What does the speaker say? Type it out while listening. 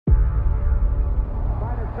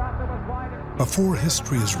Before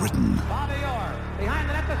history is written,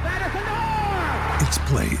 it's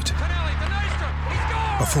played.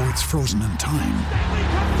 Before it's frozen in time,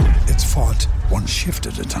 it's fought one shift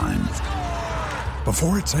at a time.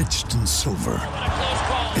 Before it's etched in silver,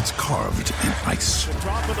 it's carved in ice.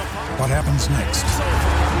 What happens next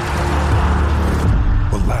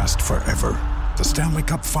will last forever. The Stanley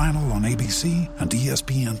Cup Final on ABC and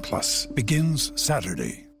ESPN Plus begins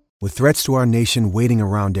Saturday. With threats to our nation waiting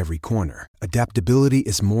around every corner, adaptability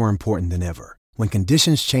is more important than ever. When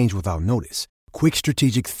conditions change without notice, quick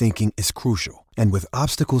strategic thinking is crucial. And with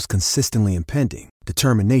obstacles consistently impending,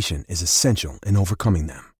 determination is essential in overcoming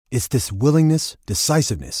them. It's this willingness,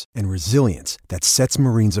 decisiveness, and resilience that sets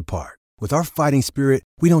Marines apart. With our fighting spirit,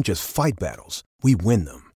 we don't just fight battles, we win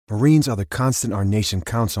them. Marines are the constant our nation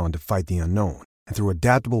counts on to fight the unknown. And through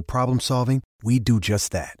adaptable problem solving, we do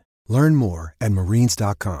just that. Learn more at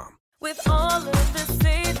marines.com. With all of the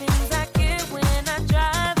savings I get when I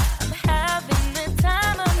drive, I'm having the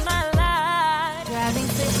time of my life. Driving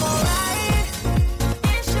safe, alright.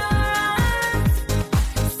 Insurance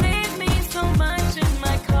saves me so much in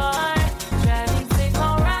my car. Driving safe,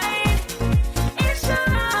 alright.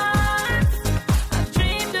 Insurance. I've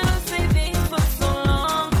dreamed of saving for so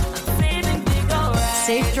long. I'm saving big, alright.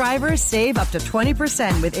 Safe drivers save up to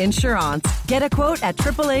 20% with Insurance. Get a quote at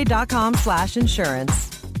AAA.com/insurance.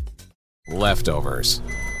 Leftovers,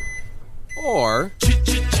 or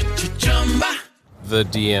the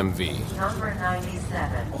DMV, Number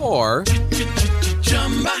 97. or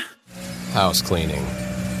house cleaning,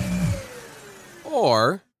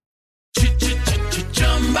 or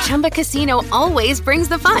Chumba Casino always brings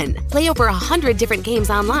the fun. Play over 100 different games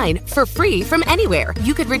online for free from anywhere.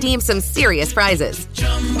 You could redeem some serious prizes.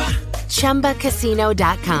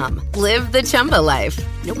 ChumbaCasino.com. Live the Chumba life.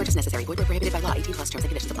 No purchase necessary. Void where prohibited by law. 18+ terms and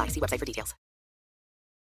conditions apply. See website for details.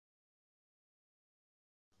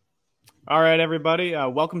 All right, everybody.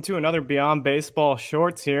 Welcome to another Beyond Baseball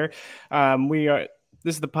Shorts here.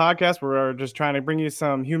 This is the podcast where we're just trying to bring you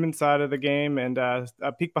some human side of the game and a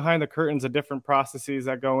peek behind the curtains of different processes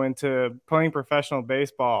that go into playing professional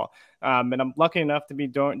baseball. And I'm lucky enough to be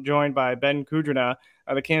joined by Ben Kudrna,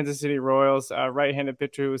 the Kansas City Royals right-handed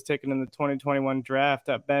pitcher who was taken in the 2021 draft.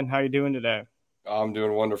 Ben, how are you doing today? I'm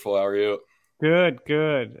doing wonderful. How are you? Good.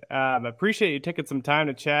 Appreciate you taking some time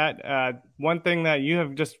to chat. One thing that you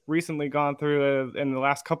have just recently gone through in the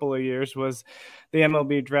last couple of years was the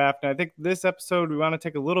MLB draft. And I think this episode, we want to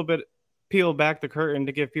take a little bit, peel back the curtain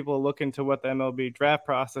to give people a look into what the MLB draft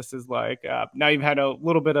process is like. Now you've had a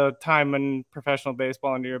little bit of time in professional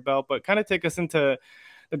baseball under your belt, but kind of take us into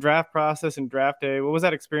the draft process and draft day. What was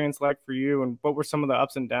that experience like for you? And what were some of the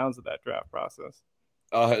ups and downs of that draft process?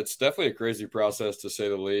 It's definitely a crazy process, to say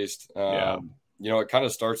the least. You know, it kind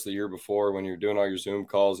of starts the year before when you're doing all your Zoom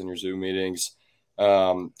calls and your Zoom meetings.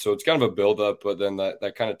 So it's kind of a buildup, but then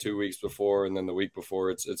that kind of 2 weeks before and then the week before,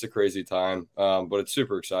 it's a crazy time. But it's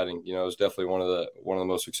super exciting. You know, it's definitely one of the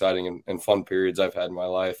most exciting and fun periods I've had in my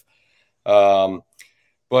life.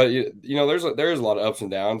 But you know, there's a lot of ups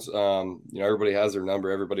and downs. You know, everybody has their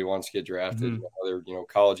number. Everybody wants to get drafted. Mm-hmm. Whether, you know,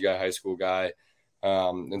 college guy, high school guy.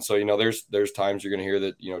 And so, you know, there's times you're going to hear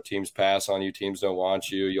that, you know, teams pass on you, teams don't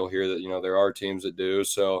want you. You'll hear that, you know, there are teams that do.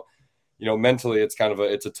 So, you know, mentally it's kind of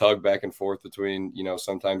it's a tug back and forth between, you know,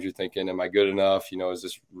 sometimes you're thinking, am I good enough? You know, is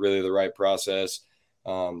this really the right process?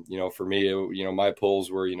 You know, for me, you know, my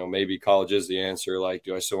pulls were, you know, maybe college is the answer. Like,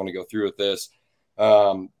 do I still want to go through with this?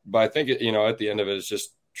 But I think, you know, at the end of it, it's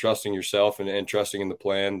just trusting yourself and trusting in the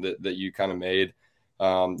plan that you kind of made.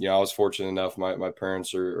 You know, I was fortunate enough. My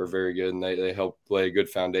parents are very good, and they helped lay a good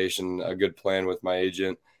foundation, a good plan with my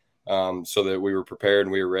agent, so that we were prepared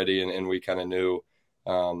and we were ready, and we kind of knew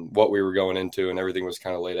what we were going into, and everything was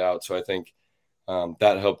kind of laid out. So I think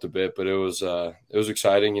that helped a bit, but it was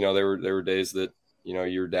exciting. You know, there were days that, you know,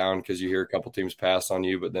 you're down because you hear a couple teams pass on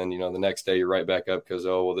you, but then, you know, the next day you're right back up because,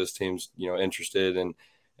 oh, well, this team's, you know, interested and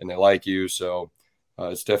they like you. So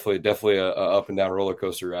it's definitely a up and down roller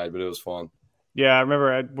coaster ride, but it was fun. Yeah, I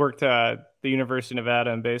remember I worked at the University of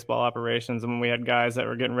Nevada in baseball operations, and when we had guys that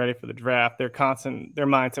were getting ready for the draft, their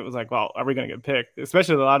mindset was like, well, are we going to get picked?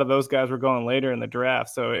 Especially a lot of those guys were going later in the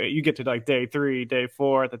draft. So you get to like day 3, day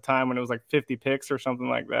 4 at the time when it was like 50 picks or something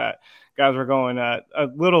like that. Guys were going a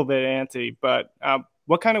little bit antsy. But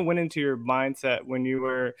what kind of went into your mindset when you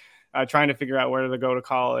were trying to figure out whether to go to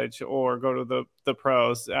college or go to the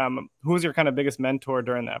pros? Who was your kind of biggest mentor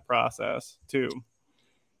during that process too?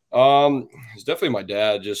 It's definitely my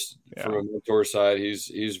dad, just from a mentor side.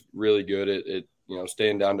 He's really good at, you know,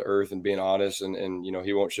 staying down to earth and being honest, and, you know,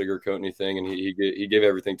 he won't sugarcoat anything. And he gave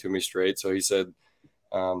everything to me straight. So he said,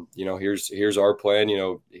 Here's our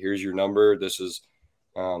plan, here's your number. This is,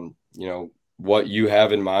 what you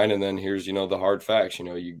have in mind. And then here's, the hard facts,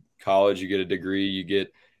 you college, you get a degree, you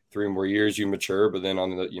get 3 more years, you mature. But then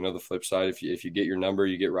on the, the flip side, if you get your number,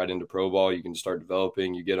 you get right into pro ball, you can start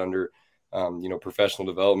developing, you get under, professional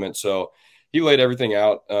development. So he laid everything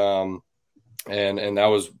out. And that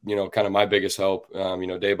was, kind of my biggest help,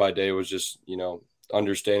 day by day was just,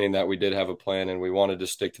 understanding that we did have a plan and we wanted to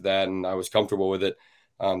stick to that. And I was comfortable with it.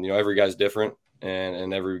 Every guy's different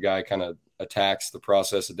and every guy kind of attacks the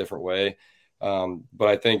process a different way. But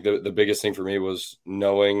I think the biggest thing for me was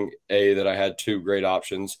knowing that I had 2 great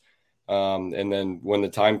options. And then when the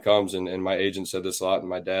time comes, and my agent said this a lot, and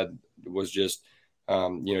my dad was just,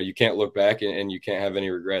 you can't look back and you can't have any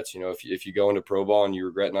regrets. If you go into pro ball and you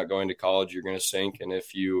regret not going to college, you're going to sink. And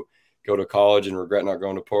if you go to college and regret not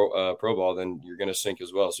going to pro ball, then you're going to sink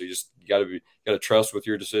as well. So you got to trust with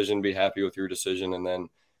your decision, be happy with your decision, and then,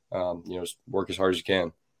 just work as hard as you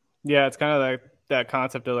can. Yeah, it's kind of like that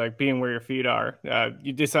concept of like being where your feet are.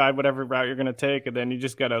 You decide whatever route you're going to take, and then you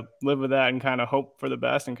just got to live with that and kind of hope for the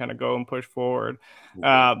best and kind of go and push forward.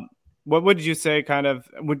 What would you say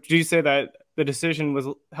would you say that the decision was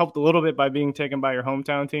helped a little bit by being taken by your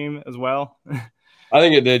hometown team as well? I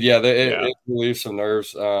think it did. Yeah. It relieved some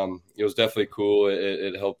nerves. It was definitely cool.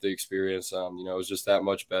 It helped the experience. It was just that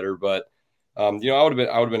much better, but I would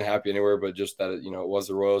have been happy anywhere, but just that, it was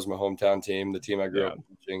the Royals, my hometown team, the team I grew up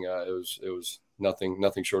watching. It was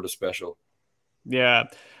nothing short of special. Yeah.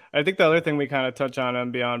 I think the other thing we kind of touch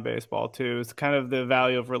on beyond baseball too is kind of the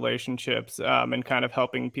value of relationships, and kind of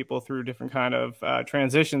helping people through different kind of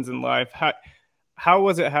transitions in life. How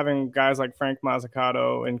was it having guys like Frank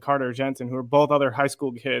Mazzucato and Carter Jensen, who are both other high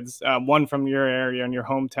school kids, one from your area and your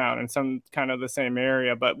hometown and some kind of the same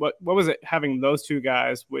area, but what was it having those 2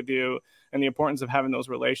 guys with you and the importance of having those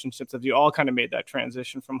relationships as you all kind of made that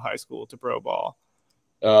transition from high school to pro ball?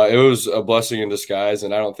 It was a blessing in disguise,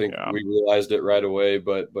 and I don't think we realized it right away,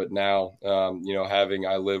 but now,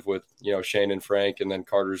 I live with, Shane and Frank, and then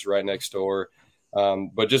Carter's right next door.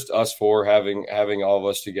 But just us 4 having all of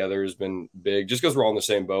us together has been big, just because we're all in the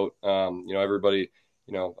same boat. Everybody,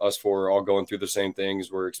 us 4 are all going through the same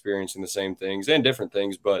things. We're experiencing the same things and different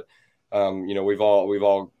things, but we've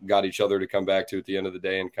all got each other to come back to at the end of the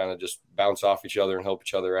day and kind of just bounce off each other and help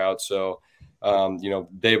each other out. So,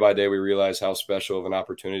 day by day, we realize how special of an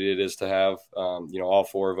opportunity it is to have, all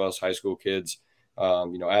 4 of us high school kids,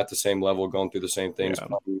 at the same level, going through the same things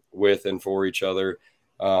with and for each other,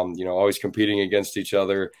 always competing against each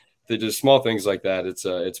other. Just small things like that.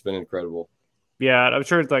 It's been incredible. Yeah, I'm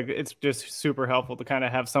sure it's just super helpful to kind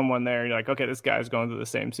of have someone there. You're like, okay, this guy's going through the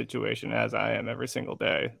same situation as I am every single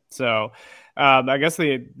day. So I guess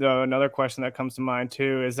the another question that comes to mind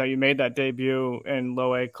too is that you made that debut in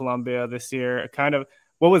Low A Columbia this year. Kind of,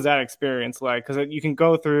 what was that experience like? Because you can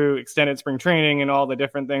go through extended spring training and all the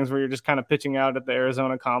different things where you're just kind of pitching out at the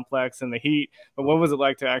Arizona complex in the heat. But what was it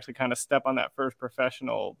like to actually kind of step on that first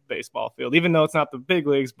professional baseball field, even though it's not the big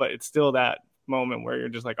leagues, but it's still that moment where you're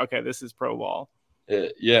just like, okay, this is pro ball?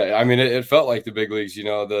 Yeah, I mean, it felt like the big leagues, the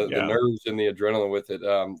nerves and the adrenaline with it.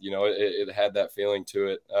 It had that feeling to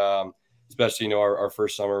it, especially, our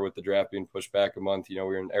first summer with the draft being pushed back a month. We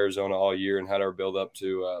were in Arizona all year and had our build up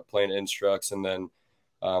to playing instructs. And then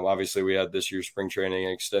obviously we had this year's spring training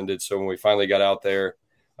extended. So when we finally got out there,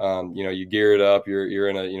 you gear it up, you're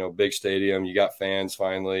in a, big stadium, you got fans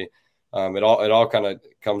finally. It all kind of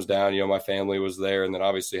comes down, my family was there, and then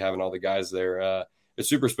obviously having all the guys there, it's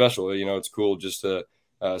super special. It's cool just to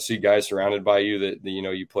see guys surrounded by you that,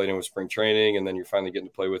 you played in with spring training, and then you're finally getting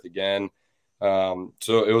to play with again.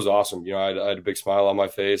 So it was awesome. I had a big smile on my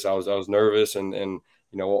face. I was nervous and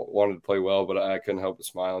wanted to play well, but I couldn't help but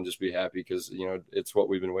smile and just be happy because, it's what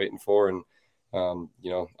we've been waiting for. And,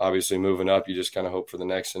 obviously moving up, you just kind of hope for the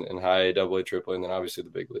next in high A, double A, triple A, and then obviously the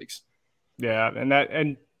big leagues. Yeah.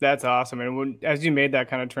 And that's awesome. And as you made that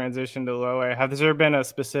kind of transition to low A, has there been a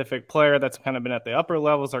specific player that's kind of been at the upper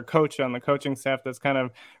levels or coach on the coaching staff that's kind of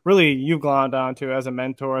really you've glommed onto as a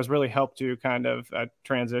mentor, has really helped you kind of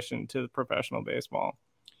transition to professional baseball?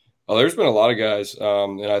 Well, there's been a lot of guys,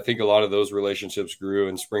 and I think a lot of those relationships grew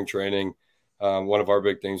in spring training. One of our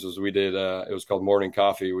big things was we did it was called morning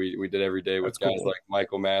coffee. We did every day with guys like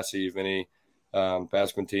Michael Massey, Vinny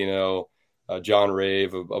Pasquantino, John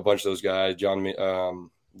Rave, a bunch of those guys,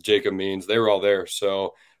 Jacob Means, they were all there.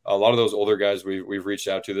 So a lot of those older guys we've reached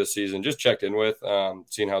out to this season, just checked in with,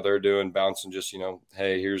 seeing how they're doing, bouncing just,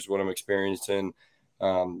 hey, here's what I'm experiencing.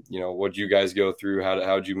 What'd you guys go through?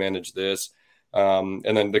 How'd you manage this?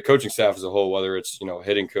 And then the coaching staff as a whole, whether it's,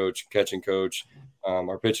 hitting coach, catching coach,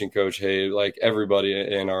 our pitching coach, hey, like everybody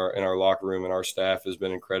in our locker room and our staff has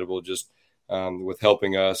been incredible, just with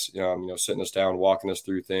helping us, sitting us down, walking us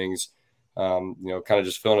through things, kind of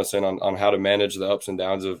just filling us in on how to manage the ups and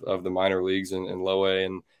downs of the minor leagues and low A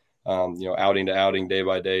and, outing to outing, day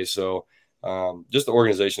by day. So just the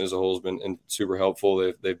organization as a whole has been super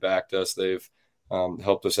helpful. They've backed us. They've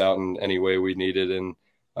helped us out in any way we needed. And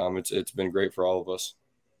it's been great for all of us.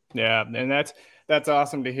 Yeah. And that's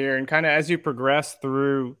awesome to hear. And kind of as you progress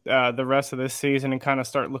through the rest of this season and kind of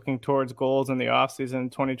start looking towards goals in the offseason in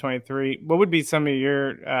 2023, what would be some of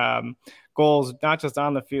your goals, not just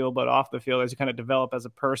on the field, but off the field as you kind of develop as a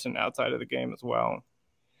person outside of the game as well?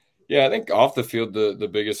 Yeah, I think off the field, the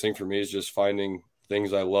biggest thing for me is just finding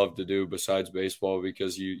things I love to do besides baseball,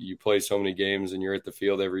 because you play so many games and you're at the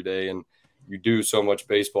field every day and you do so much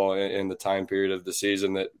baseball in the time period of the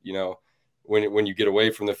season that, when you get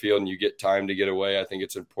away from the field and you get time to get away, I think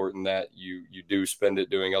it's important that you do spend it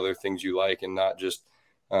doing other things you like and not just,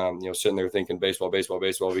 sitting there thinking baseball,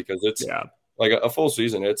 because it's like a full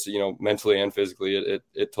season. It's, mentally and physically,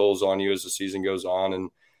 it tolls on you as the season goes on. And,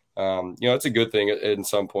 it's a good thing in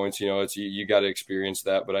some points, it's, you got to experience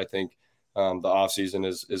that. But I think the off season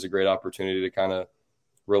is a great opportunity to kind of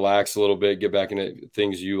relax a little bit, get back into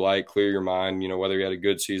things you like, clear your mind, whether you had a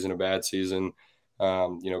good season, a bad season,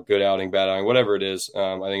 good outing, bad outing, whatever it is.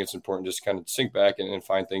 I think it's important just kind of sink back and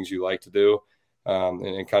find things you like to do,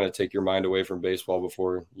 and kind of take your mind away from baseball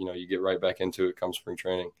before, you get right back into it come spring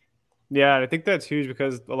training. Yeah, I think that's huge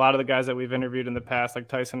because a lot of the guys that we've interviewed in the past, like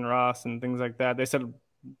Tyson Ross and things like that, they said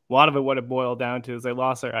a lot of it, what it boiled down to is they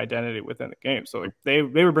lost their identity within the game. So like they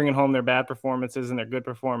were bringing home their bad performances and their good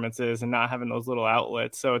performances and not having those little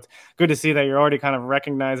outlets. So it's good to see that you're already kind of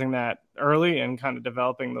recognizing that early and kind of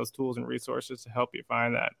developing those tools and resources to help you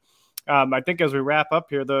find that. I think as we wrap up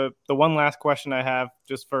here, the one last question I have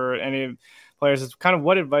just for any players is kind of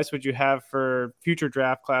what advice would you have for future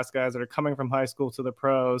draft class guys that are coming from high school to the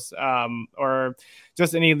pros, or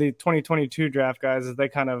just any of the 2022 draft guys as they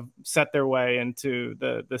kind of set their way into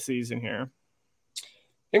the season here?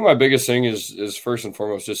 I think my biggest thing is first and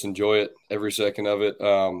foremost, just enjoy it, every second of it.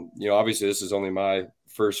 Obviously this is only my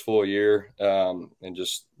first full year, and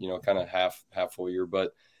just, kind of half full year,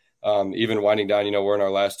 but even winding down, we're in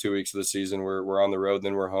our last 2 weeks of the season. We're on the road,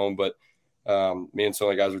 then we're home. But me and some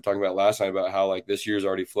of the guys were talking about last night about how like this year's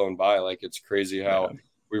already flown by. Like it's crazy how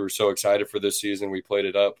we were so excited for this season. We played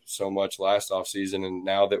it up so much last off season, and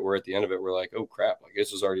now that we're at the end of it, we're like, oh crap! Like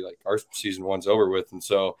this is already like our season one's over with. And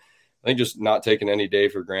so I think just not taking any day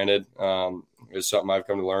for granted is something I've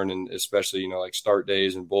come to learn, and especially like start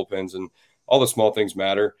days and bullpens and all the small things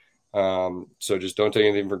matter. So just don't take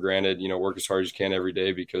anything for granted, work as hard as you can every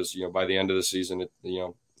day, because, by the end of the season,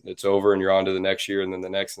 it's over and you're on to the next year and then the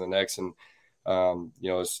next and the next. And,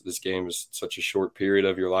 this game is such a short period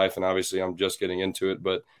of your life. And obviously I'm just getting into it,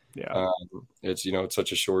 but it's, it's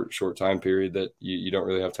such a short time period that you don't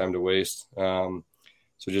really have time to waste. So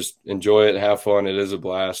just enjoy it, have fun. It is a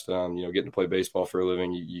blast. Getting to play baseball for a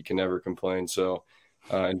living, you can never complain. So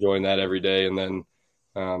enjoying that every day. And then,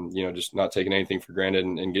 just not taking anything for granted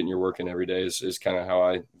and getting your work in every day is kind of how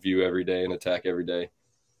I view every day and attack every day.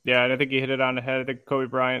 Yeah, and I think you hit it on the head. I think Kobe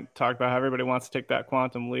Bryant talked about how everybody wants to take that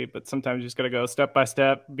quantum leap, but sometimes you just got to go step by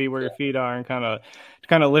step, be where your feet are, and kind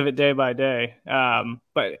of live it day by day.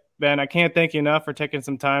 But Ben, I can't thank you enough for taking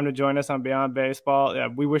some time to join us on Beyond Baseball.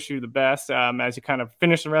 We wish you the best as you kind of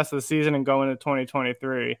finish the rest of the season and go into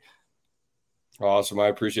 2023. Awesome. I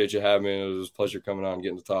appreciate you having me. It was a pleasure coming on and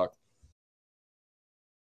getting to talk.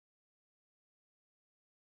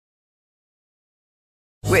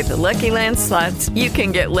 With the Lucky Land Slots, you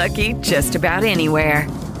can get lucky just about anywhere.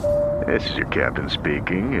 This is your captain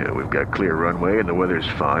speaking. We've got clear runway and the weather's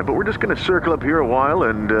fine, but we're just going to circle up here a while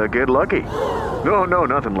and get lucky. No,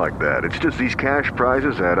 nothing like that. It's just these cash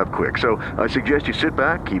prizes add up quick. So I suggest you sit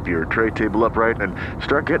back, keep your tray table upright, and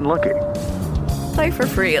start getting lucky. Play for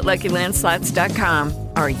free at LuckyLandSlots.com.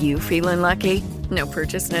 Are you feeling lucky? No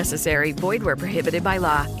purchase necessary. Void where prohibited by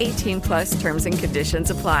law. 18+ terms and conditions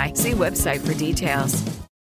apply. See website for details.